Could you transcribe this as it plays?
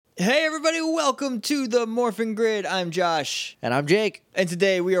Hey everybody, welcome to the Morphin Grid. I'm Josh. And I'm Jake. And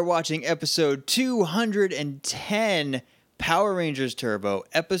today we are watching episode 210, Power Rangers Turbo,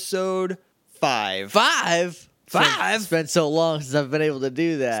 episode 5. Five? Five? It's been so long since I've been able to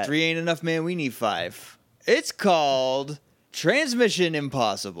do that. 3 ain't enough, man. We need 5. It's called Transmission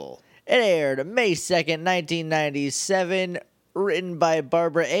Impossible. It aired May 2nd, 1997, written by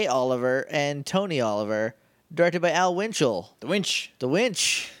Barbara A. Oliver and Tony Oliver, directed by Al Winchell. The winch. The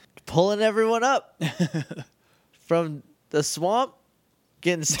winch. Pulling everyone up from the swamp,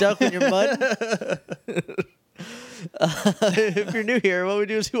 getting stuck in your mud. If you're new here, what we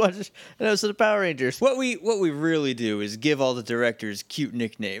do is we watch an episode of Power Rangers. What we really do is give all the directors cute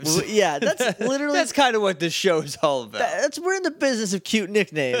nicknames. Yeah, that's literally... That's kind of what this show is all about. We're in the business of cute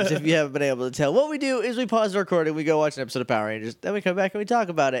nicknames, if you haven't been able to tell. What we do is we pause the recording, we go watch an episode of Power Rangers, then we come back and we talk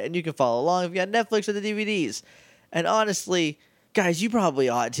about it, and you can follow along if you got Netflix or the DVDs. And honestly, guys, you probably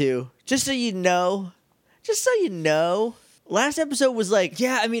ought to. Just so you know. Last episode was like,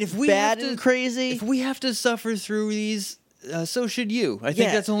 yeah, I mean, if we bad have to, and crazy. If we have to suffer through these, so should you. I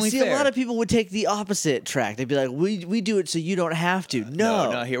think that's only fair. A lot of people would take the opposite track. They'd be like, we do it so you don't have to.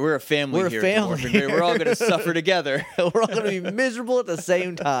 No, here we're a family. We're all going to suffer together. We're all going to be miserable at the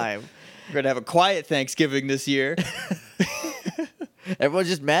same time. We're going to have a quiet Thanksgiving this year. Everyone's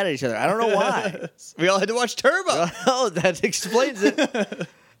just mad at each other. I don't know why. We all had to watch Turbo. Oh, that explains it.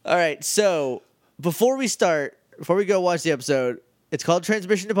 All right, so before we go watch the episode, it's called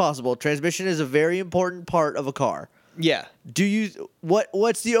Transmission Impossible. Transmission is a very important part of a car. Yeah.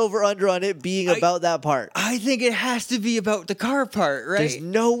 What's the over-under on it being about that part? I think it has to be about the car part, right? There's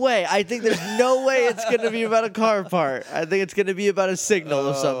no way. I think there's no way it's going to be about a car part. I think it's going to be about a signal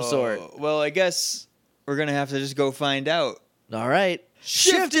of some sort. Well, I guess we're going to have to just go find out. All right.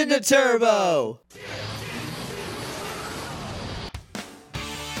 Shift into turbo!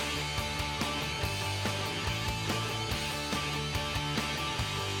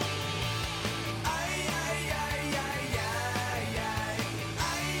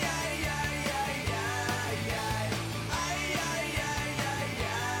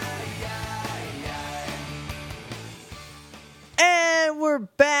 And we're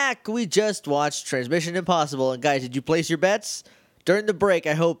back. We just watched Transmission Impossible. And guys, did you place your bets? During the break,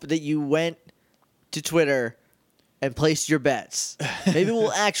 I hope that you went to Twitter and placed your bets. Maybe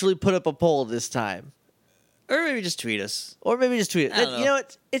we'll actually put up a poll this time. Or maybe just tweet us. Or maybe just tweet us. I don't know. You know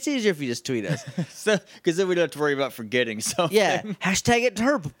what? It's easier if you just tweet us. Because then we don't have to worry about forgetting something. Yeah. Hashtag it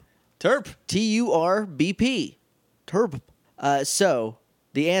TURB. Terp. TURBP. TURB. So,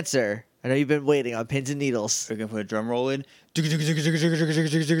 the answer... I know you've been waiting on pins and needles. We're going to put a drum roll in. It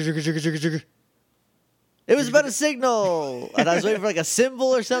was about a signal. And I was waiting for like a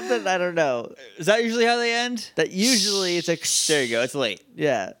symbol or something. I don't know. Is that usually how they end? That usually it's like... There you go. It's late.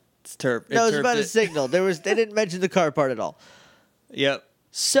 Yeah. It's terp. No, it was about a signal. They didn't mention the car part at all. Yep.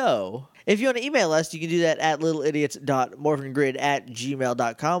 So, if you want to email us, you can do that at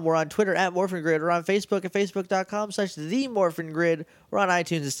littleidiots.morphingrid@gmail.com. We're on Twitter at morphingrid. We're on Facebook at facebook.com/themorphingrid. We're on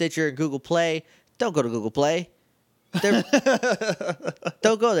iTunes and Stitcher and Google Play. Don't go to Google Play. Don't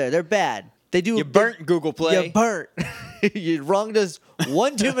go there. They're bad. They do. You burnt Google Play. You burnt. You wronged us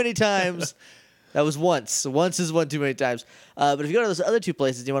one too many times. That was once. Once is one too many times. But if you go to those other two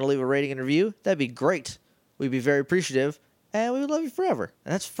places and you want to leave a rating and review, that'd be great. We'd be very appreciative. And we would love you forever.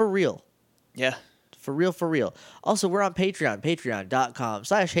 And that's for real. Yeah. For real, for real. Also, we're on Patreon.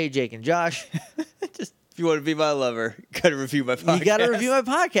 Patreon.com/HeyJakeAndJosh. Just if you want to be my lover, you gotta review my podcast. You gotta review my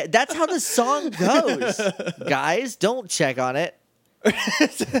podcast. That's how the song goes. Guys, don't check on it.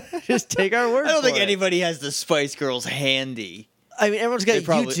 Just take our word for it. I don't think anybody has the Spice Girls handy. I mean, everyone's got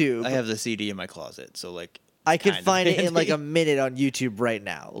YouTube. I have the CD in my closet, so like I could find it in like a minute on YouTube right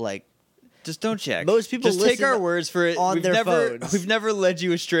now. Like, just don't check. Most people just take our words for it. On their phones. We've never led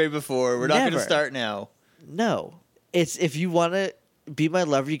you astray before. We're not going to Never. start now. No, it's if you want to be my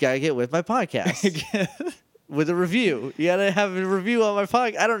lover, you gotta get with my podcast with a review. You gotta have a review on my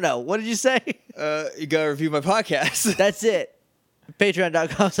podcast. I don't know. What did you say? You gotta review my podcast. That's it.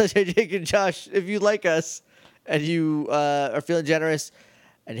 Patreon.com/HeyJakeAndJosh. If you like us and you are feeling generous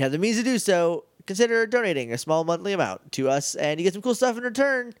and you have the means to do so, consider donating a small monthly amount to us, and you get some cool stuff in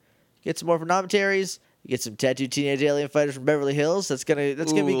return. You get some more commentaries. You get some tattooed teenage alien fighters from Beverly Hills. That's gonna be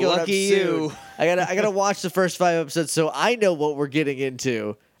going up lucky soon. you. I gotta watch the first 5 episodes so I know what we're getting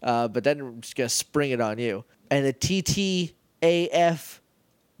into. But then we're just gonna spring it on you. And the TTAFBH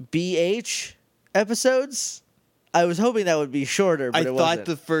episodes. I was hoping that would be shorter, but I it thought wasn't.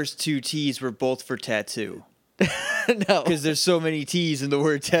 the first 2 T's were both for tattoo. No. Because there's so many T's in the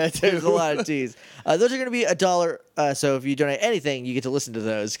word tattoo. There's a lot of T's. Those are going to be $1. So if you donate anything, you get to listen to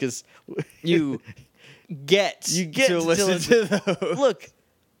those because You get to listen to those. Look,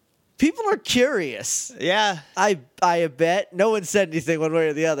 people are curious. Yeah. I bet no one said anything one way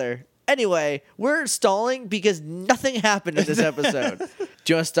or the other. Anyway, we're stalling because nothing happened in this episode. Do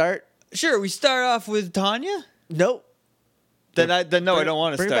you want to start? Sure, we start off with Tanya? Nope. Then I don't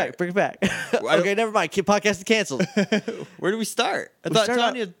want to start. Bring it back. Okay, never mind. Podcast is canceled. Where do we start? I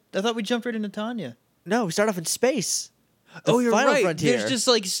thought we jumped right into Tanya. No, we start off in space. The You're final right. frontier. There's just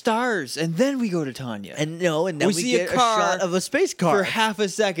like stars, and then we go to Tanya. And then we see get a car shot of a space car. for half a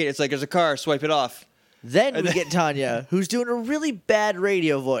second. It's like there's a car, swipe it off. Then we get Tanya, who's doing a really bad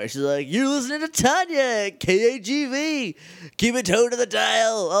radio voice. She's like, "You're listening to Tanya, KAGV. Keep it toe to the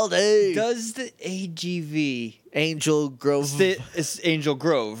dial all day." Does the AGV Angel Grove. It's Angel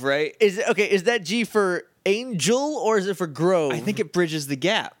Grove, right? Is that G for angel or is it for grove? I think it bridges the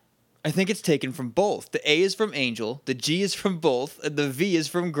gap. I think it's taken from both. The A is from Angel, the G is from both, and the V is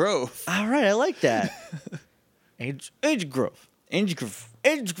from Grove. All right, I like that. Angel Grove. Angel Grove.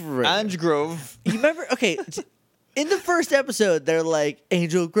 Angel Grove. Angel Grove. You remember? Okay, in the first episode, they're like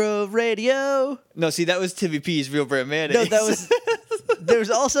Angel Grove Radio. No, see, that was Timmy P's Real Brand Mayonnaise. No, that was. There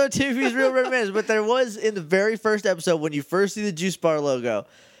was also Tiffy's Real Red Mayonnaise, but there was in the very first episode when you first see the Juice Bar logo.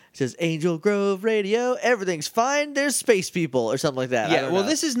 It says Angel Grove Radio. Everything's fine. There's space people or something like that. Yeah, well,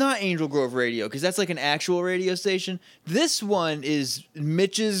 this is not Angel Grove Radio because that's like an actual radio station. This one is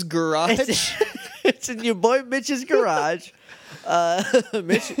Mitch's Garage. It's in your boy Mitch's garage.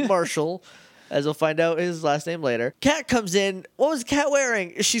 Mitch Marshall, as we'll find out his last name later. Kat comes in. What was Kat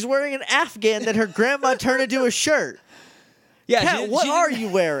wearing? She's wearing an Afghan that her grandma turned into a shirt. Yeah, Kat, what are you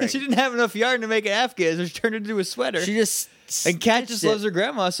wearing? She didn't have enough yarn to make an Afghan, so she turned it into a sweater. She just and Kat just loves her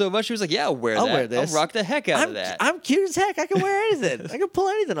grandma so much. She was like, "Yeah, I'll wear that. I'll wear this. I'll rock the heck out of that. I'm cute as heck. I can wear anything. I can pull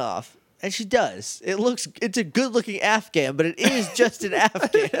anything off." And she does. It's a good looking Afghan, but it is just an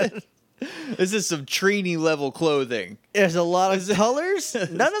Afghan. This is some Trini level clothing. There's a lot of colors.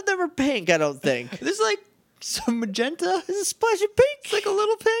 None of them are pink, I don't think. There's like some magenta. There's a splash of pink. It's like a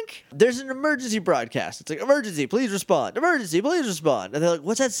little pink. There's an emergency broadcast. It's like, emergency, please respond. Emergency, please respond. And they're like,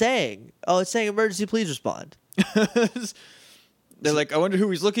 what's that saying? Oh, it's saying emergency, please respond. They're like, I wonder who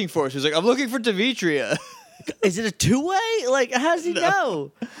he's looking for. She's like, I'm looking for Demetria. Is it a two-way? Like, how does he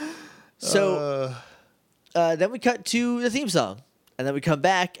know? So then we cut to the theme song. And then we come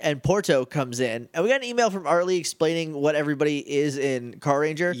back, and Porto comes in. And we got an email from Arlie explaining what everybody is in Car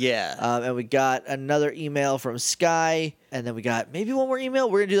Ranger. Yeah. And we got another email from Sky. And then we got maybe one more email.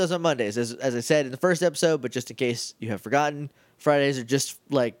 We're going to do those on Mondays, as I said in the first episode. But just in case you have forgotten, Fridays are just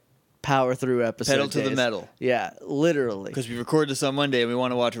like power through episodes. Pedal to the metal. Yeah, literally. Because we record this on Monday and we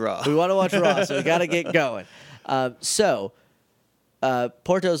want to watch Raw. We want to watch Raw, so we got to get going.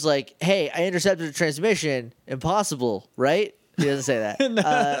 Porto's like, hey, I intercepted a transmission. Impossible, right? He doesn't say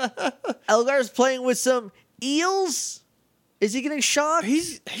that. Elgar's playing with some eels. Is he getting shocked?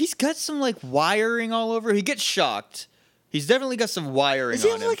 He's got some like wiring all over. He gets shocked. He's definitely got some wiring Is he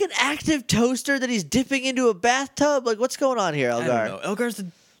on have him. like an active toaster that he's dipping into a bathtub? Like, what's going on here, Elgar? I don't know. Elgar's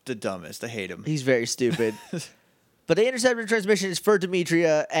the dumbest. I hate him. He's very stupid. But the intercepted transmission is for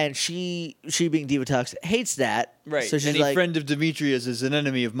Demetria, and she being Divatox hates that. Right. So she's Any like, friend of Demetria's is an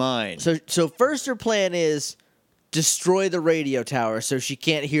enemy of mine. So first her plan is destroy the radio tower so she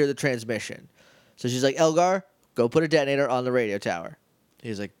can't hear the transmission. So she's like, Elgar, go put a detonator on the radio tower.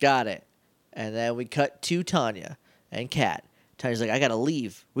 He's like, got it. And then we cut to Tanya and Kat. Tanya's like, I gotta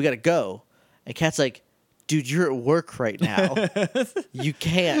leave. We gotta go. And Kat's like, dude, you're at work right now. You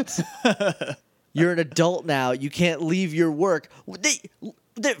can't. You're an adult now. You can't leave your work.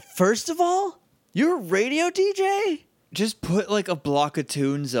 First of all, you're a radio DJ? Just put like a block of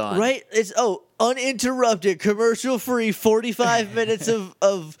tunes on. Right? It's uninterrupted, commercial free, 45 minutes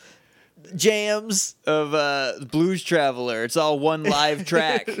of jams. Of Blues Traveler. It's all one live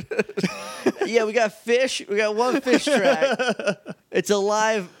track. Yeah, we got Fish. We got one Fish track.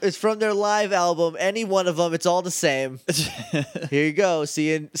 It's from their live album. Any one of them, it's all the same. Here you go. See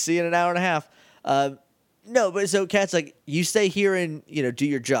you in an hour and a half. No, but so Kat's like, you stay here and, do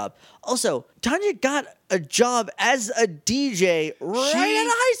your job. Also, Tanya got a job as a DJ out of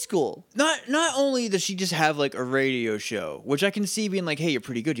high school. Not only does she just have like a radio show, which I can see being like, hey, you're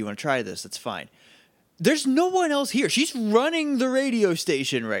pretty good. You want to try this? That's fine. There's no one else here. She's running the radio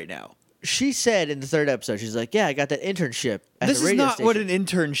station right now. she said in the third episode, she's like, "Yeah, I got that internship at This the is radio not station." what an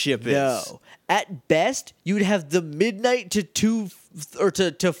internship is. No. At best, you would have the midnight to 2 or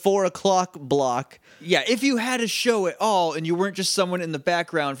to 4 o'clock block. Yeah, if you had a show at all and you weren't just someone in the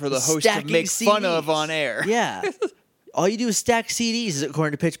background for the host Stacking to make fun CDs. of on air. Yeah. All you do is stack CDs,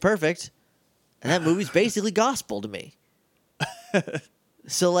 according to Pitch Perfect. And that movie's basically gospel to me.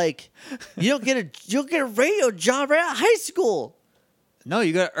 So, like, you don't get a radio job right out of high school. No,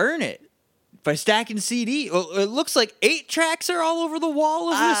 you got to earn it by stacking CD. Well, it looks like 8 tracks are all over the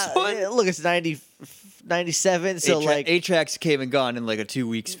wall of this one. Yeah, look, it's 97, so like 8 tracks came and gone in like a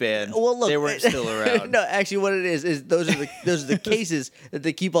 2-week span. well, look, they weren't still around. No, actually, what it is those are the cases that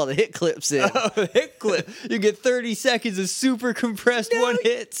they keep all the hit clips in. Oh, hit clip. You get 30 seconds of super compressed one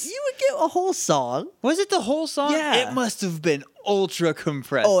hits. You would get a whole song. Was it the whole song? Yeah. It must have been ultra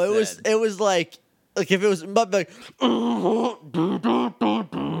compressed. Oh, then. it was like if it was like,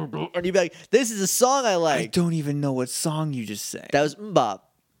 and you'd be like, "This is a song I I like." don't even know what song you just sang. That was Mbop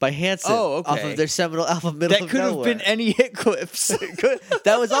by Hanson. Oh, okay. Off of their seminal album, Middle That of could have Nowhere. been any hit clips.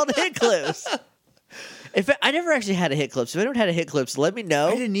 That was all the hit clips. I never actually had a hit clips. If anyone had a hit clips, let me know.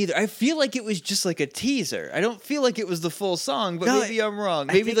 I didn't either. I feel like it was just like a teaser. I don't feel like it was the full song, but No, maybe I'm wrong.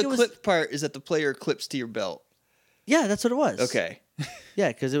 I Maybe think the it was- clip part is that the player clips to your belt. Yeah, that's what it was. Okay. Yeah,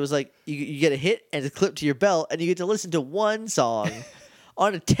 because it was like you get a hit and a clip to your belt, and you get to listen to one song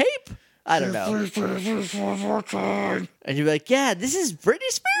on a tape. I don't know. And you're like, yeah, this is Britney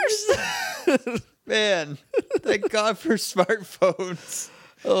Spears. Man, thank God for smartphones.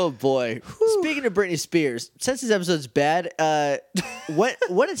 Oh boy. Speaking of Britney Spears, since this episode's bad, when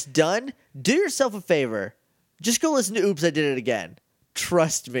it's done, do yourself a favor. Just go listen to Oops, I Did It Again.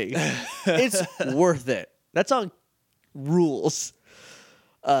 Trust me. It's worth it. That song rules.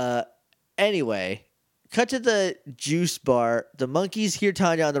 Anyway, cut to the juice bar. The monkeys hear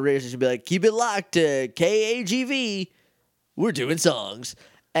Tanya on the radio station be like, "Keep it locked to KAGV. We're doing songs."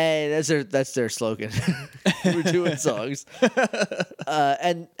 And that's their slogan. We're doing songs.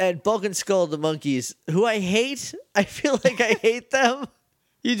 And Bulk and Skull, the monkeys, who I hate. I feel like I hate them.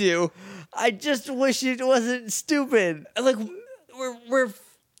 You do. I just wish it wasn't stupid. Like, we're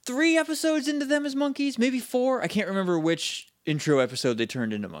 3 episodes into them as monkeys, maybe 4. I can't remember which intro episode they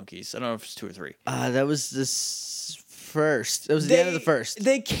turned into monkeys. I don't know if it's 2 or 3. That was this first. It was the end of the first.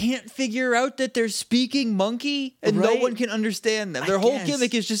 They can't figure out that they're speaking monkey, and no Right? one can understand them. I Their whole guess.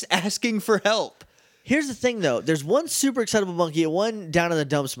 gimmick is just asking for help. Here's the thing, though. There's one super excitable monkey and one down in the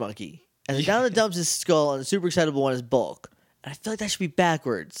dumps monkey. And the down in the dumps is Skull, and the super excitable one is Bulk. And I feel like that should be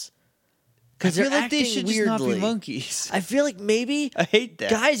backwards. I Because they're feel like acting they should weirdly. just not be monkeys. I feel like maybe, I hate that.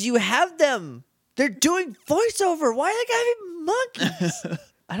 guys, you have them. They're doing voiceover. Why are they gotta be monkeys?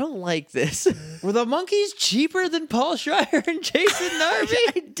 I don't like this. Were the monkeys cheaper than Paul Schreier and Jason Narby?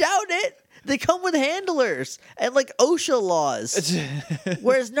 I doubt it. They come with handlers and like OSHA laws.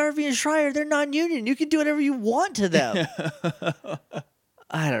 Whereas Narvi and Schreier, they're non-union. You can do whatever you want to them.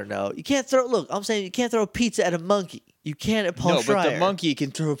 I don't know. You can't throw. Look, I'm saying you can't throw a pizza at a monkey. You can at Paul No, Schreier. but the monkey can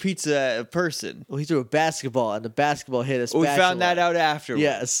throw pizza at a person. Well, he threw a basketball, and the basketball hit a We spatula. found that out afterwards.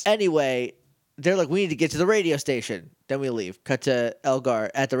 Yes. Anyway, they're like, we need to get to the radio station. Then we leave. Cut to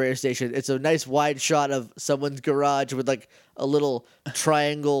Elgar at the radio station. It's a nice wide shot of someone's garage with like a little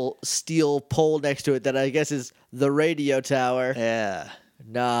triangle steel pole next to it that I guess is the radio tower. Yeah.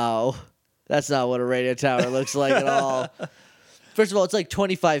 No, that's not what a radio tower looks like at all. First of all, it's like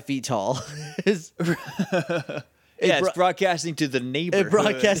 25 feet tall. Yeah, it's broadcasting to the neighborhood. It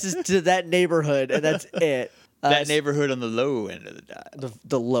broadcasts to that neighborhood, and that's it. that neighborhood on the low end of the dial.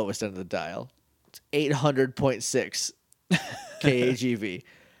 The lowest end of the dial. It's 800.6 KAGV.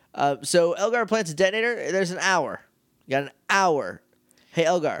 So Elgar plants a detonator. There's an hour. You got an hour. Hey,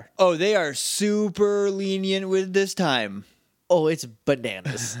 Elgar. Oh, they are super lenient with this time. Oh, it's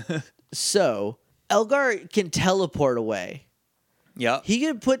bananas. So Elgar can teleport away. Yep. He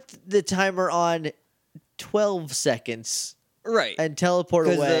can put the timer on 12 seconds Right. and teleport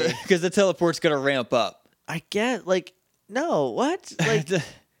away. Because the teleport's going to ramp up. I get, like, no, what? Like,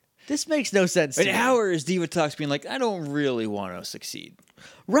 this makes no sense to An me. hour is Diva Talks being like, I don't really want to succeed.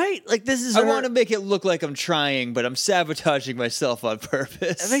 Right? Like, this is I her- want to make it look like I'm trying, but I'm sabotaging myself on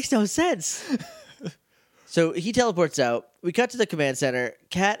purpose. It makes no sense. So he teleports out. We cut to the command center.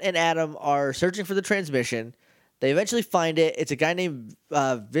 Kat and Adam are searching for the transmission. They eventually find it. It's a guy named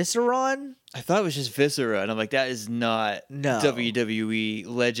Visceron. I thought it was just Viscera, and I'm like, that is not No. WWE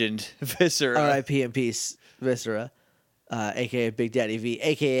legend Viscera. R.I.P. in peace, Viscera, a.k.a. Big Daddy V,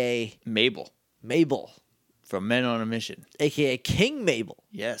 a.k.a. Mabel, from Men on a Mission. a.k.a. King Mabel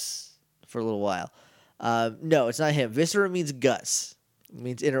Yes. for a little while. No, it's not him. Viscera means Gus. It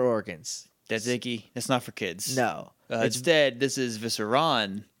means inner organs. That's icky. That's not for kids. No. Instead, this is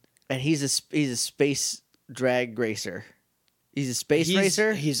Visceron. And he's a space drag racer. He's a space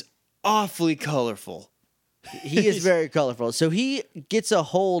racer. He's awfully colorful. He is very colorful. So he gets a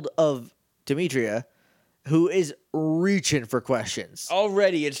hold of Demetria, who is reaching for questions.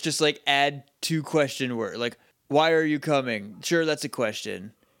 Already, it's just like add 2 question word. Like, why are you coming? Sure, that's a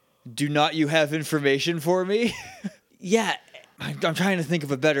question. Do not you have information for me? Yeah. I'm trying to think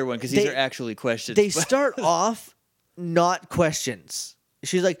of a better one because these are actually questions. They start off not questions.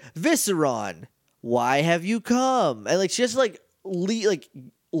 She's like, Visceron, why have you come? And like she just like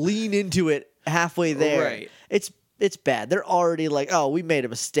lean into it halfway there. Right. It's bad. They're already like, oh, we made a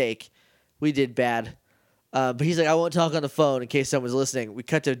mistake. We did bad. But he's like, I won't talk on the phone in case someone's listening. We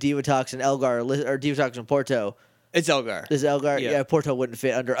cut to Divatox and Elgar, or Divatox and Porto. It's Elgar. This is Elgar? Yeah, Porto wouldn't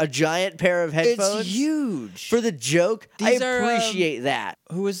fit under a giant pair of headphones. It's huge. For the joke, These I are, appreciate that.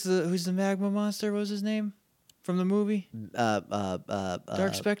 Who's the magma monster? What was his name? From the movie?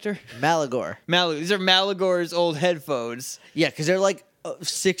 Dark Spectre? Malagor. These are Malagor's old headphones. Yeah, because they're like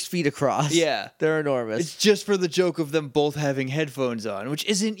 6 feet across. Yeah. They're enormous. It's just for the joke of them both having headphones on, which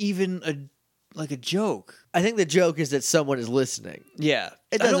isn't even a joke. I think the joke is that someone is listening. Yeah.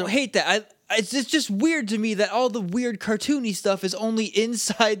 I doesn't- don't hate that. It's just weird to me that all the weird cartoony stuff is only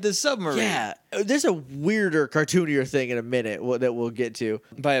inside the submarine. Yeah. There's a weirder, cartoonier thing in a minute that we'll get to.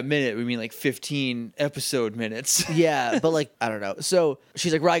 By a minute, we mean like 15 episode minutes. Yeah, but like, I don't know. So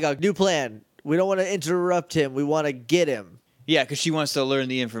she's like, Rygog, new plan. We don't want to interrupt him. We want to get him. Yeah, because she wants to learn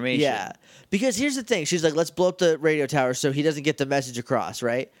the information. Yeah. Because here's the thing. She's like, let's blow up the radio tower so he doesn't get the message across,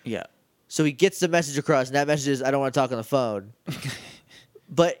 right? Yeah. So he gets the message across, and that message is, I don't want to talk on the phone.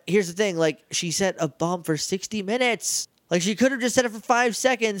 But here's the thing. Like, she set a bomb for 60 minutes. Like, she could have just set it for 5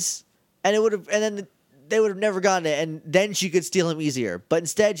 seconds, and then they would have never gotten it, and then she could steal him easier. But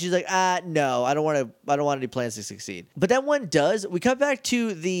instead, she's like, no, I don't want any plans to succeed. But then one does. We cut back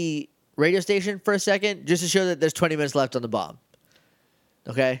to the radio station for a second, just to show that there's 20 minutes left on the bomb.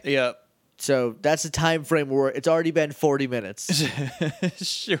 Okay? Yeah. So that's the time frame where it's already been 40 minutes.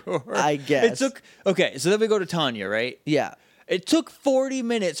 Sure. I guess. Okay, so then we go to Tanya, right? Yeah. It took 40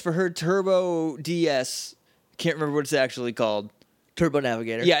 minutes for her Turbo DS. Can't remember what it's actually called. Turbo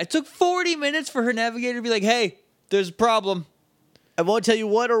Navigator. Yeah, it took 40 minutes for her navigator to be like, hey, there's a problem. I won't tell you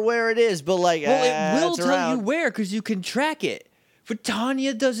what or where it is, but like, Well, it will it's tell around. you where because you can track it. But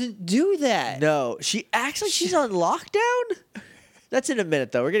Tanya doesn't do that. No, she acts like she's on lockdown. That's in a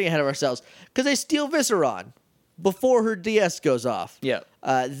minute, though. We're getting ahead of ourselves because they steal Visceron before her DS goes off. Yeah.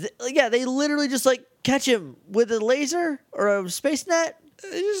 They literally just like catch him with a laser or a space net.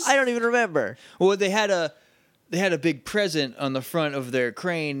 I don't even remember. Well, they had a big present on the front of their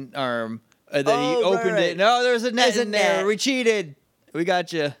crane arm that he opened right. it. No, there was a net There's a in there. net. We cheated. We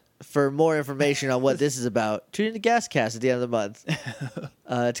got you. For more information on what this is about, tune in to Gascast at the end of the month.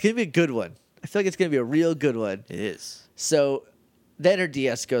 It's going to be a good one. I feel like it's going to be a real good one. It is. So then her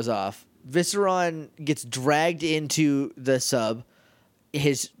DS goes off. Visceron gets dragged into the sub.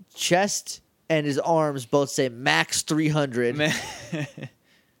 His chest and his arms both say max 300,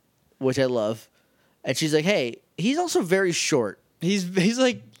 which I love. And she's like, hey, he's also very short. He's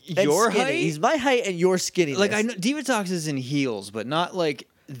like And your skinny. height. He's my height and your skinniness. Like I know Divatox is in heels, but not like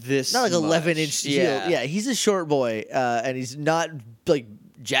this. Not like much. 11-inch heel. Yeah, he's a short boy, and he's not like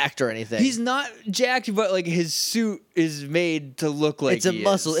jacked or anything. He's not jacked, but like his suit is made to look like it's a he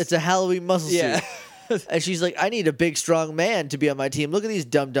muscle. is. It's a Halloween muscle Yeah. suit. And she's like, I need a big, strong man to be on my team. Look at these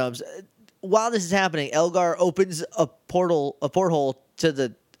dum-dums. While this is happening, Elgar opens a porthole to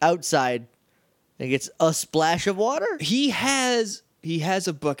the outside and gets a splash of water. He has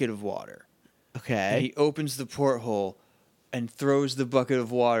a bucket of water. Okay. And he opens the porthole and throws the bucket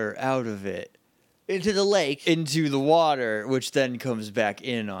of water out of it Into the lake. into the water, which then comes back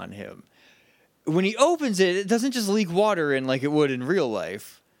in on him. When he opens it, it doesn't just leak water in like it would in real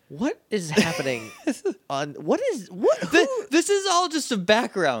life. What is happening what? This is all just a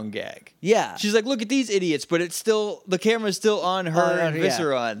background gag. Yeah. She's like, look at these idiots, but it's still the camera's still on her and yeah.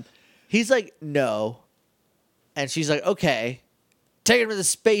 Visceron. He's like, no. And she's like, okay. Take him to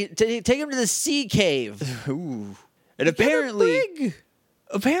the take him to the sea cave. Ooh. And apparently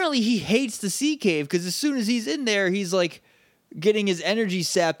he hates the sea cave because as soon as he's in there, he's like getting his energy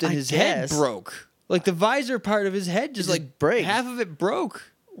sapped and his head broke. Like the visor part of his head just like breaks. half of it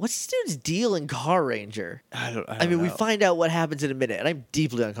broke. What's this dude's deal in Car Ranger? I don't I mean, we know. find out what happens in a minute, and I'm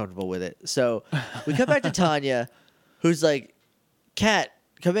deeply uncomfortable with it. So we come back to Tanya, who's like, Kat,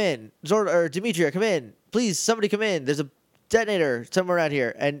 come in. Zorda or Demetria, come in. Please, somebody come in. There's a detonator somewhere around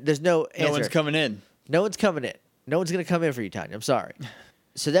here. And there's no answer. No one's coming in. No one's coming in. No one's going to come in for you, Tanya. I'm sorry.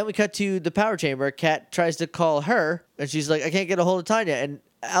 So then we cut to the power chamber. Kat tries to call her, and she's like, I can't get a hold of Tanya. And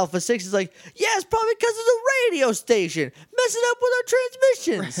Alpha 6 is like, yeah, it's probably because of the radio station messing up with our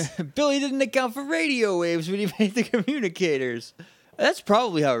transmissions. Billy didn't account for radio waves when he made the communicators. That's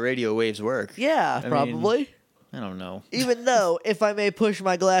probably how radio waves work. Yeah, probably. I don't know. Even though, if I may push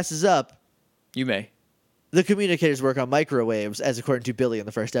my glasses up, You may. the communicators work on microwaves, as according to Billy in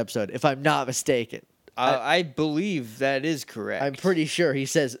the first episode, if I'm not mistaken. I believe that is correct. I'm pretty sure he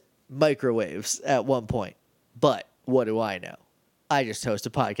says microwaves at one point. But what do I know? I just host a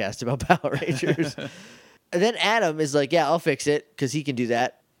podcast about Power Rangers. And then Adam is like, yeah, I'll fix it, because he can do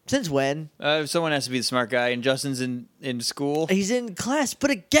that. Since when? Someone has to be the smart guy, and Justin's in school. He's in class.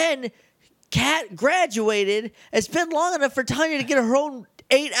 But again, Kat graduated. It's been long enough for Tanya to get her own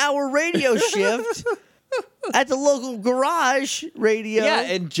 8-hour radio shift at the local garage radio. Yeah,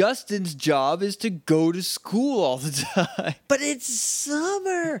 and Justin's job is to go to school all the time. But it's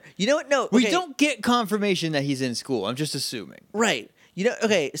summer. You know what? No. We okay. don't get confirmation that he's in school. I'm just assuming. Right. You know,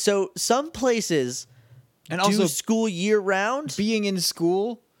 okay, so some places And do also, school year round. being in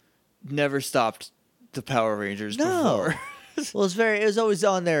school never stopped the Power Rangers No. before. Well, it was always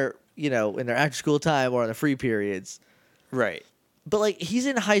on their, in their after school time or on the free periods. Right. But like he's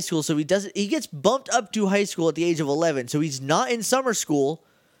in high school, so he gets bumped up to high school at the age of 11. So he's not in summer school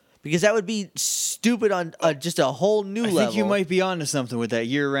because that would be stupid on just a whole new level. I think you might be onto something with that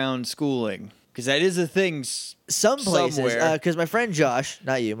year-round schooling, because that is a thing. Some places, somewhere. because my friend Josh,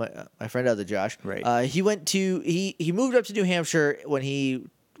 not you, my friend other Josh, right? He moved up to New Hampshire when he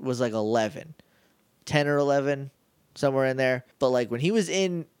was like 11, 10 or 11, somewhere in there. But like when he was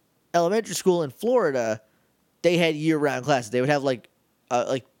in elementary school in Florida, they had year-round classes. They would have like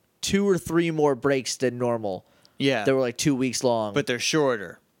 2 or 3 more breaks than normal. Yeah, They were like 2 weeks long. but they're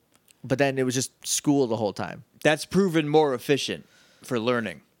shorter. But then it was just school the whole time. That's proven more efficient for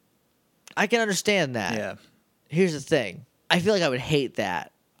learning. I can understand that. Yeah. Here's the thing. I feel like I would hate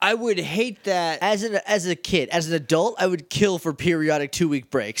that. I would hate that. As a kid, as an adult, I would kill for periodic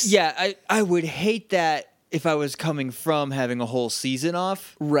 2-week breaks. Yeah, I would hate that if I was coming from having a whole season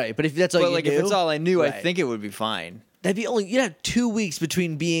off. Right, but if that's all But you like knew, if it's all I knew, I right. think it would be fine. That'd be you'd have 2 weeks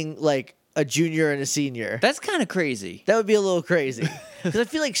between being like a junior and a senior. That's kind of crazy. That would be a little crazy. Because I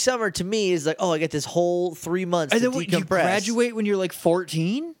feel like summer to me is like, I get this whole 3 months And to then what, decompress. you graduate when you're like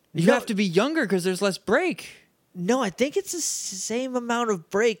 14? You No. have to be younger because there's less break. No, I think it's the same amount of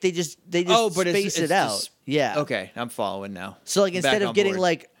break. They just But space it out. just- Yeah. Okay, I'm following now. So like instead Back of on getting board.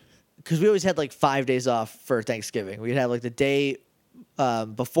 like, because we always had like 5 days off for Thanksgiving. We'd have like the day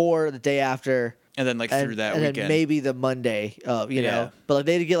before, the day after, And then like through that and weekend. then maybe the Monday, you Yeah. know. But like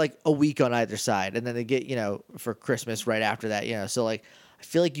they'd get like a week on either side, and then they get for Christmas right after that, So like I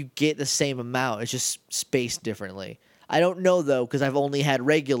feel like you get the same amount. It's just spaced differently. I don't know though because I've only had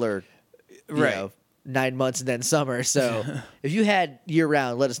regular, Right. 9 months and then summer. So if you had year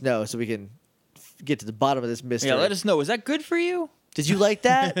round, let us know so we can get to the bottom of this mystery. Yeah, let us know. Was that good for you? Did you like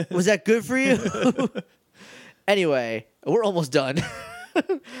that? Was that good for you? Anyway, we're almost done.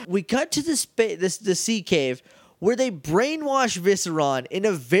 We cut to the sea cave where they brainwash Visceron in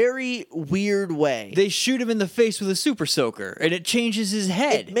a very weird way. They shoot him in the face with a super soaker, and it changes his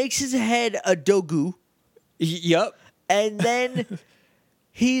head. It makes his head a dogu, Yup. and then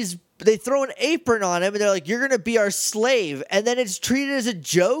they throw an apron on him, and they're like, "You're gonna be our slave," and then it's treated as a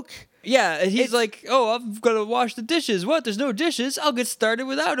joke. Yeah, and he's like, "Oh, I'm gonna wash the dishes. What? There's no dishes. I'll get started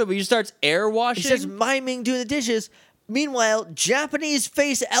without him." He starts air washing. He starts miming doing the dishes. Meanwhile, Japanese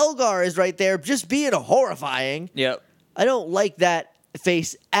face Elgar is right there, just being horrifying. Yep. I don't like that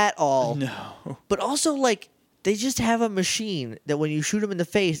face at all. No. But also, like, they just have a machine that when you shoot them in the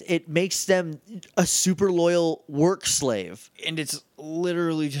face, it makes them a super loyal work slave. And it's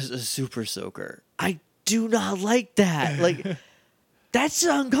literally just a super soaker. I do not like that. Like, that's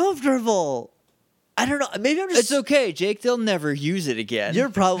uncomfortable. I don't know. Maybe I'm just. It's okay, Jake. They'll never use it again. You're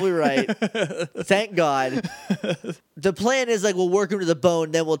probably right. Thank God. The plan is like we'll work him to the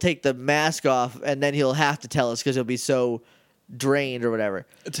bone, then we'll take the mask off, and then he'll have to tell us because he'll be so drained or whatever.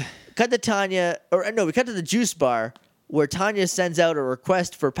 Cut to Tanya, we cut to the juice bar where Tanya sends out a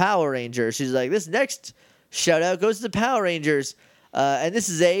request for Power Rangers. She's like, this next shout out goes to the Power Rangers, and this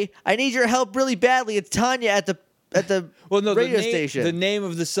is I need your help really badly. It's Tanya at the radio station. The name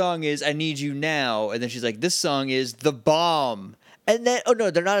of the song is "I Need You Now," and then she's like, "This song is The Bomb." And then,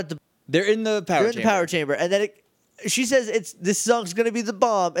 they're not at the. They're in the power. They're in the power chamber, and then she says this song's gonna be the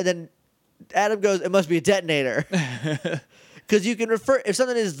bomb, and then Adam goes, "It must be a detonator," because you can refer if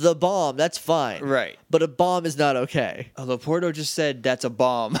something is the bomb, that's fine, Right. But a bomb is not okay. Although Porto just said that's a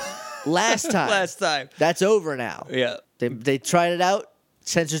bomb. Last time. Last time. That's over now. Yeah. They tried it out.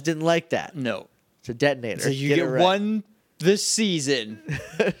 Sensors didn't like that. No. It's a detonator. So you get one this season.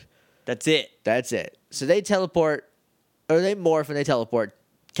 That's it. That's it. So they teleport, or they morph and they teleport.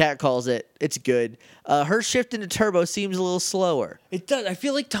 Cat calls it. It's good. Her shift into turbo seems a little slower. It does. I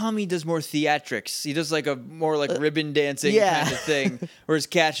feel like Tommy does more theatrics. He does like a more like ribbon dancing kind of thing. Whereas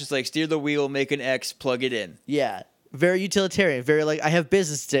Cat's just like steer the wheel, make an X, plug it in. Yeah. Very utilitarian. Very like, I have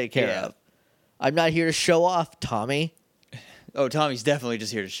business to take care of. I'm not here to show off, Tommy. Oh, Tommy's definitely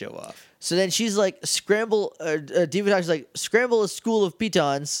just here to show off. So then she's like, scramble. Divatox is like, scramble a school of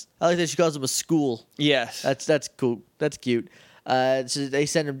pitons. I like that she calls them a school. Yes. That's cool. That's cute. So they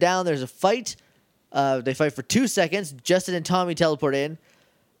send him down. There's a fight. They fight for 2 seconds. Justin and Tommy teleport in.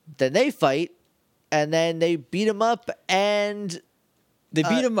 Then they fight. And then they beat him up. And they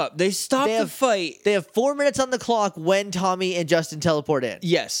beat him up. They stop the fight. They have 4 minutes on the clock when Tommy and Justin teleport in.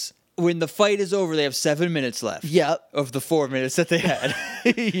 Yes. When the fight is over, they have 7 minutes left. Yep. Of the 4 minutes that they had.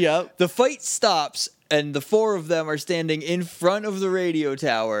 Yep. The fight stops, and the 4 of them are standing in front of the radio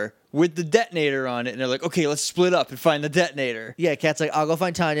tower with the detonator on it, and they're like, okay, let's split up and find the detonator. Yeah, Cat's like, I'll go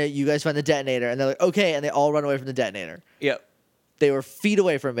find Tanya, you guys find the detonator. And they're like, okay, and they all run away from the detonator. Yep. They were feet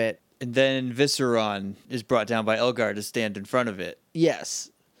away from it. And then Visceron is brought down by Elgar to stand in front of it.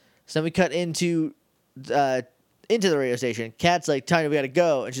 Yes. So then we cut into the radio station. Cat's like, Tanya, we gotta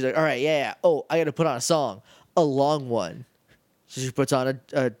go. And she's like, all right, yeah. Oh, I gotta put on a song. A long one. So she puts on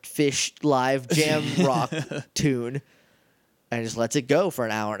a Fish live jam rock tune and just lets it go for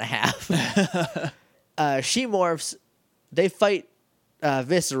an hour and a half. She morphs. They fight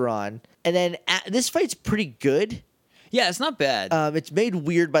Visceron. And then this fight's pretty good. Yeah, it's not bad. It's made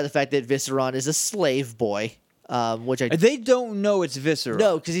weird by the fact that Visceron is a slave boy. Which they don't know it's Visceron.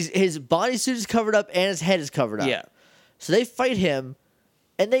 No, because his bodysuit is covered up and his head is covered up. Yeah. So they fight him,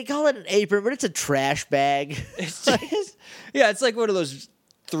 and they call it an apron, but it's a trash bag. It's just, yeah, it's like one of those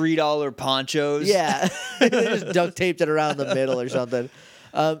 $3 ponchos. Yeah. They just duct taped it around the middle or something.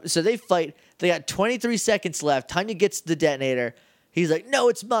 So they fight. They got 23 seconds left. Tanya gets the detonator. He's like, no,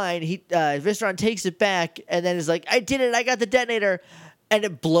 it's mine. Visceron takes it back and then is like, I did it. I got the detonator. And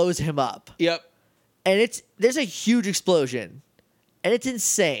it blows him up. Yep. And there's a huge explosion. And it's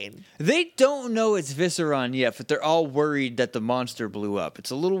insane. They don't know it's Visceron yet, but they're all worried that the monster blew up.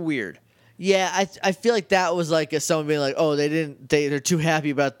 It's a little weird. Yeah, I feel like that was like someone being like, oh, they're too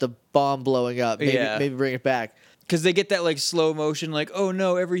happy about the bomb blowing up. Maybe bring it back. Because they get that like slow motion, like, oh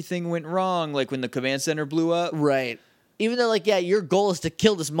no, everything went wrong, like when the command center blew up. Right. Even though, like, yeah, your goal is to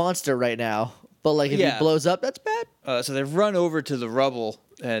kill this monster right now. But, like, if he blows up, that's bad. So they run over to the rubble,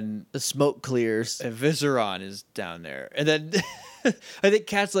 and the smoke clears. And Visceron is down there. And then I think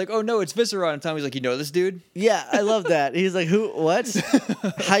Cat's like, oh, no, it's Visceron. And Tommy's like, you know this dude? Yeah, I love that. He's like, who? What?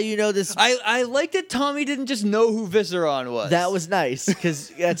 How you know this? I like that Tommy didn't just know who Visceron was. That was nice, because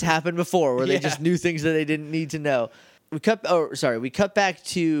that's happened before, where they just knew things that they didn't need to know. We cut back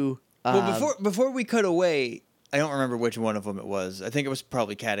to... well, before we cut away, I don't remember which one of them it was. I think it was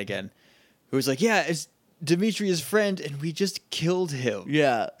probably Cat again. Who was like, yeah, it's Dimitri's friend, and we just killed him.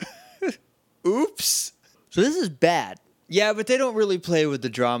 Yeah. Oops. So this is bad. Yeah, but they don't really play with the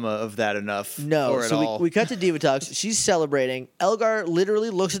drama of that enough. No, so we cut to Divatox. She's celebrating. Elgar literally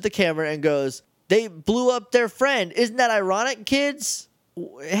looks at the camera and goes, they blew up their friend. Isn't that ironic, kids?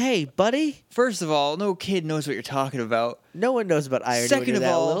 Hey, buddy. First of all, no kid knows what you're talking about. No one knows about irony. Second of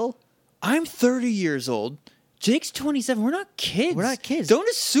all, little. I'm 30 years old. Jake's 27. We're not kids. We're not kids. Don't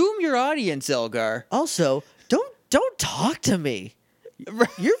assume your audience, Elgar. Also, don't talk to me.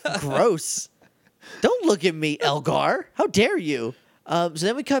 You're gross. Don't look at me, Elgar. How dare you? So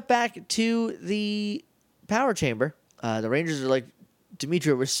then we cut back to the power chamber. The Rangers are like,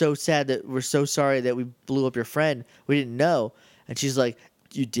 Dimitri, we're so sorry that we blew up your friend. We didn't know. And she's like,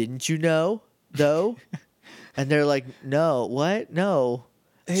 you know, though? And they're like, no, what? No.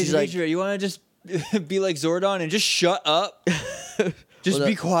 Hey, she's Dimitri, like, you want to just be like Zordon and just shut up? Just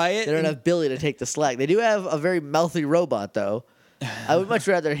be quiet. They don't have Billy to take the slack. They do have a very mouthy robot, though. I would much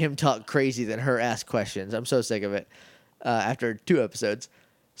rather him talk crazy than her ask questions. I'm so sick of it after 2 episodes.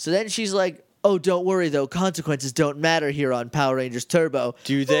 So then she's like, oh, don't worry, though. Consequences don't matter here on Power Rangers Turbo.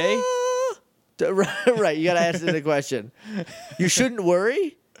 Do they? Right, you got to answer the question. You shouldn't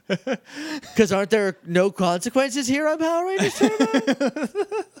worry? Because aren't there no consequences here on Power Rangers Turbo?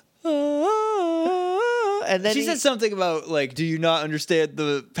 And then she said something about, like, do you not understand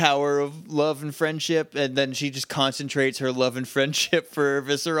the power of love and friendship? And then she just concentrates her love and friendship for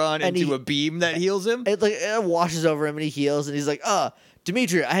Visceron into a beam that heals him. It washes over him and he heals. And he's like,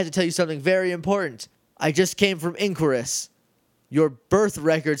 Dimitri, I had to tell you something very important. I just came from Inquirus. Your birth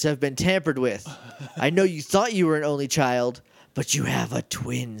records have been tampered with. I know you thought you were an only child, but you have a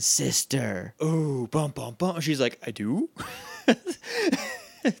twin sister. Oh, bum, bum, bum. She's like, I do?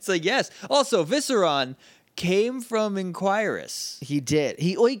 It's like, yes. Also, Visceron came from Inquirus. He did.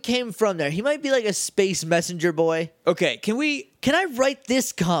 He came from there. He might be like a space messenger boy. Okay, can I write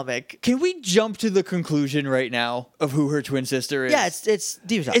this comic? Can we jump to the conclusion right now of who her twin sister is? Yeah, it's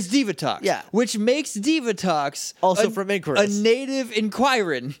Divatox. It's Divatox. Yeah. Which makes Divatox also from Inquirus. A native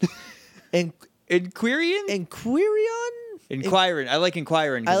Inquiran. Inquirian? Inquiran. I like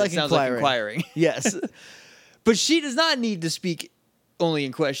Inquiran because it sounds like inquiring. Yes. But she does not need to speak only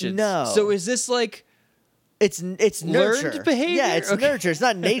in questions. No. So is this like... It's nurture. Learned behavior? Yeah, it's nurture. It's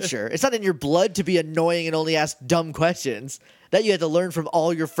not nature. It's not in your blood to be annoying and only ask dumb questions. That you had to learn from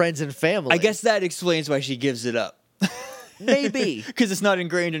all your friends and family. I guess that explains why she gives it up. Maybe. Because it's not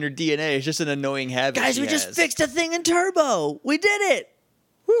ingrained in her DNA. It's just an annoying habit. Guys, we just fixed a thing in Turbo. We did it.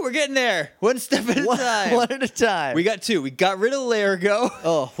 Woo, we're getting there. One step at a time. One at a time. We got two. We got rid of Largo.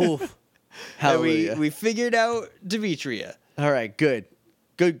 Oh, oof. Hallelujah. We figured out Demetria. All right, good.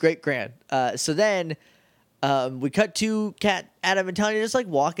 Good, great, grand. So then we cut to Kat, Adam, and Tanya just like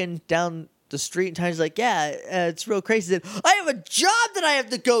walking down the street, and Tanya's like, yeah, it's real crazy. I have a job that I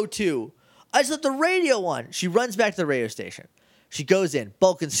have to go to. I just left the radio on. She runs back to the radio station. She goes in.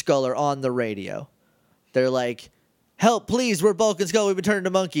 Bulk and Skull are on the radio. They're like, help, please, we're Bulk and Skull. We've been turned into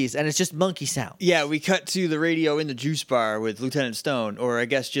monkeys. And it's just monkey sound. Yeah, we cut to the radio in the juice bar with Lieutenant Stone, or I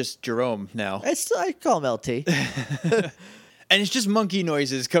guess just Jerome now. I call him LT. And it's just monkey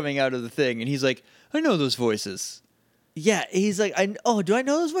noises coming out of the thing. And he's like, I know those voices. Yeah, he's like, do I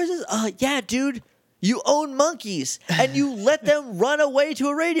know those voices? Yeah, dude. You own monkeys, and you let them run away to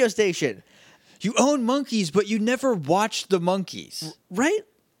a radio station. You own monkeys, but you never watched the monkeys. Right?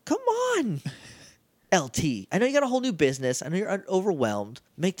 Come on. LT, I know you got a whole new business. I know you're overwhelmed.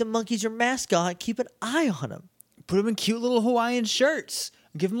 Make the monkeys your mascot. Keep an eye on them. Put them in cute little Hawaiian shirts.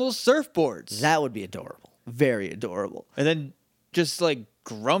 Give them little surfboards. That would be adorable. Very adorable. And then just like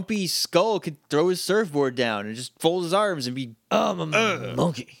grumpy Skull could throw his surfboard down and just fold his arms and be, I'm a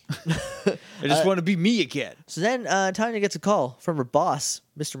monkey. I just want to be me again. So then Tanya gets a call from her boss,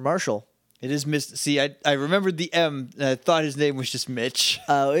 Mr. Marshall. It is Mr. See, I remembered the M, and I thought his name was just Mitch.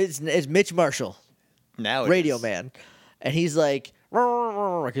 It's Mitch Marshall. Now Radio Man. And he's like, he's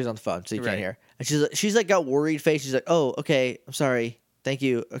on the phone, so you can't hear. And she's like got worried face. She's like, oh, okay, I'm sorry. Thank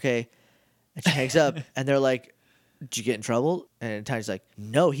you. Okay. And she hangs up, and they're like, did you get in trouble? And Tanya's like,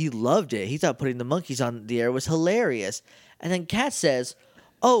 no, he loved it. He thought putting the monkeys on the air was hilarious. And then Kat says,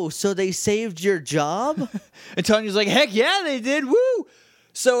 oh, so they saved your job? And Tanya's like, heck yeah, they did. Woo!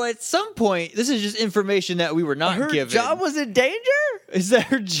 So at some point, this is just information that we were not given. Her job was in danger? Is that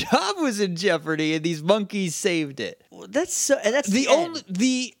her job was in jeopardy and these monkeys saved it. That's so, and that's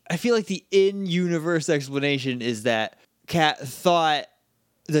I feel like the in-universe explanation is that Kat thought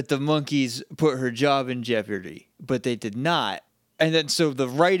that the monkeys put her job in jeopardy, but they did not. And then so the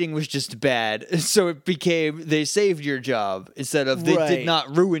writing was just bad. So it became they saved your job instead of they did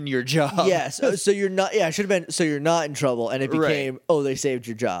not ruin your job. Yes. So you're not. Yeah, it should have been. So you're not in trouble, and it became oh they saved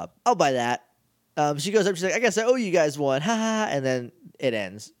your job. I'll buy that. She goes up. She's like, I guess I owe you guys one. Ha ha. And then it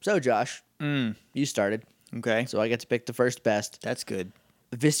ends. So Josh, you started. Okay. So I get to pick the first best. That's good.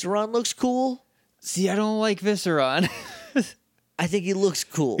 Visceron looks cool. See, I don't like Visceron. I think he looks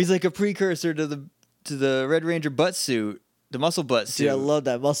cool. He's like a precursor to the Red Ranger butt suit. The muscle butt suit. Dude, I love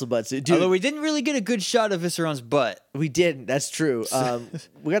that muscle butt suit. Dude, although we didn't really get a good shot of Visceron's butt. We didn't. That's true.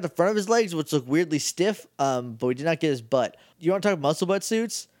 We got the front of his legs, which look weirdly stiff, but we did not get his butt. You want to talk muscle butt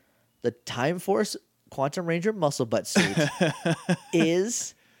suits? The Time Force Quantum Ranger muscle butt suit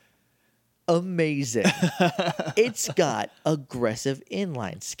is amazing. It's got aggressive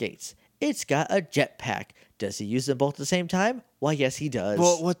inline skates. It's got a jetpack. Does he use them both at the same time? Why, yes, he does.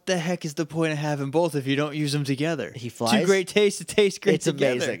 Well, what the heck is the point of having both if you don't use them together? He flies. Two great tastes to taste great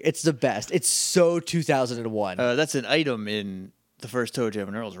together. It's amazing. It's the best. It's so 2001. That's an item in the first ToeJam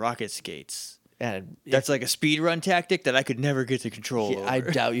and Earl's Rocket Skates. And that's like a speed run tactic that I could never get to control over. I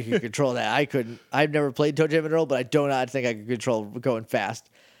doubt you can control that. I couldn't. I've never played ToeJam and Earl, but I do not think I could control going fast.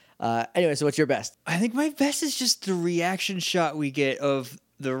 Anyway, so what's your best? I think my best is just the reaction shot we get of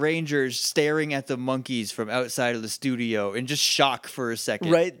the Rangers staring at the monkeys from outside of the studio in just shock for a second.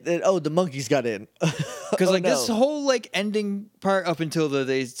 Right? The monkeys got in. Because this whole ending part up until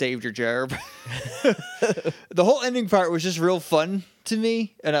they saved your job, the whole ending part was just real fun to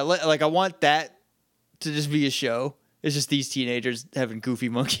me, and I want that to just be a show. It's just these teenagers having goofy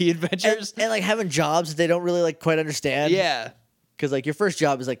monkey adventures and having jobs that they don't really quite understand. Yeah, because your first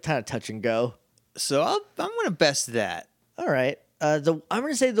job is kind of touch and go. So I'm gonna best that. All right. I'm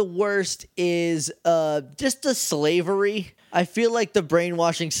gonna say the worst is just the slavery. I feel like the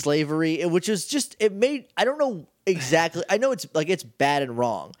brainwashing slavery, which is just I don't know exactly. I know it's bad and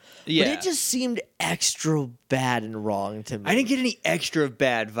wrong. Yeah. But it just seemed extra bad and wrong to me. I didn't get any extra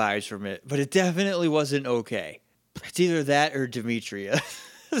bad vibes from it, but it definitely wasn't okay. It's either that or Demetria.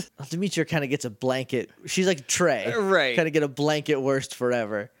 Demetria kind of gets a blanket. She's like Trey. Right. Kind of get a blanket worst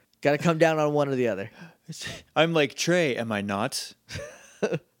forever. Got to come down on one or the other. I'm like, Trey, am I not?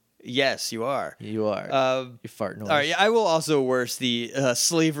 Yes, you are. You are. You fart noise. All right, yeah, I will also worse the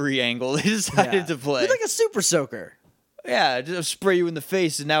slavery angle they decided to play. You're like a super soaker. Yeah, just spray you in the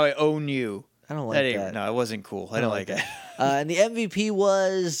face and now I own you. I don't like that. No, it wasn't cool. I don't like it. And the MVP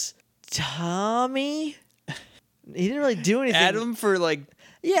was-Tommy. He didn't really do anything. Adam for like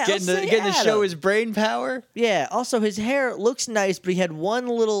getting Adam. to show his brain power. Yeah. Also, his hair looks nice, but he had one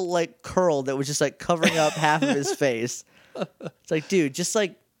little like curl that was just like covering up half of his face. It's like, dude, just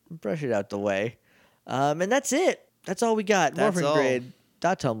like brush it out the way. And that's it. That's all we got.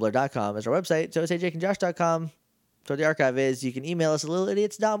 MorphinGrid.tumblr.com is our website. So it's jakeandjosh.com. So the archive is. You can email us at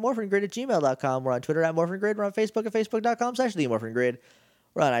littleidiots.morphingrid@gmail.com. We're on Twitter at MorphinGrid. We're on Facebook at facebook.com/TheMorphinGrid.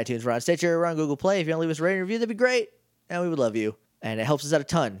 We're on iTunes. We're on Stitcher. We're on Google Play. If you want to leave us a rating and review, that'd be great. And we would love you. And it helps us out a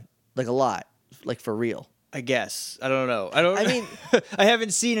ton. Like a lot. Like for real. I guess. I don't know. I mean, I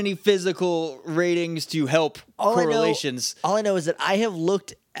haven't seen any physical ratings to help correlations. All I know is that I have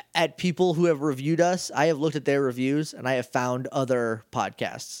looked at people who have reviewed us. I have looked at their reviews, and I have found other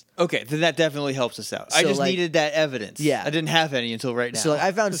podcasts. Okay, then that definitely helps us out. I just needed that evidence. Yeah. I didn't have any until right now. So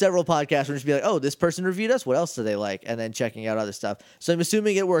I found several podcasts where just be like, oh, this person reviewed us. What else do they like? And then checking out other stuff. So I'm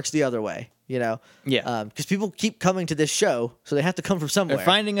assuming it works the other way, you know? Yeah. Because people keep coming to this show, so they have to come from somewhere. They're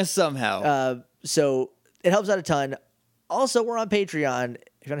finding us somehow. So it helps out a ton. Also, we're on Patreon.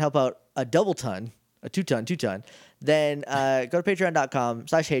 If you want to help out a double ton, a two ton, then go to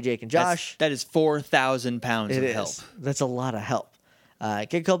patreon.com/HeyJakeandJosh. That is 4,000 pounds of help. That's a lot of help.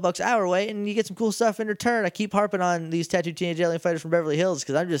 Get a couple bucks our way, and you get some cool stuff in return. I keep harping on these tattooed teenage alien fighters from Beverly Hills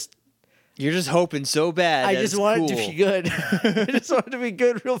because You're just hoping so bad. I just want it to be good. I just want it to be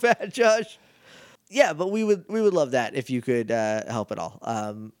good real bad, Josh. Yeah, but we would love that if you could help at all.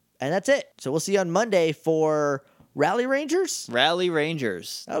 And that's it. So we'll see you on Monday for Rally Rangers? Rally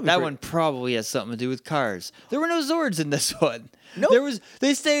Rangers. That one probably has something to do with cars. There were no Zords in this one. No.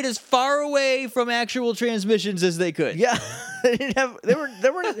 They stayed as far away from actual transmissions as they could. Yeah. There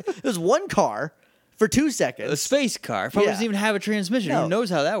was one car for 2 seconds. A space car. Probably doesn't even have a transmission. No. Who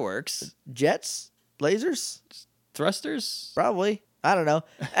knows how that works? Jets? Lasers? Thrusters? Probably. I don't know.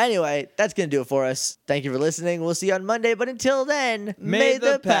 Anyway, that's going to do it for us. Thank you for listening. We'll see you on Monday. But until then, may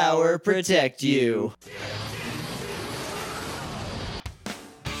the power protect you.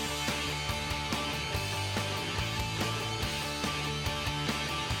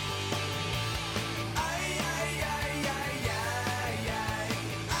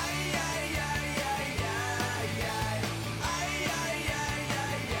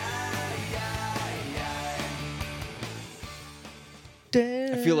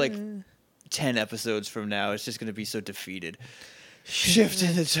 I feel like 10 episodes from now, it's just going to be so defeated.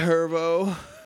 Shifting the turbo.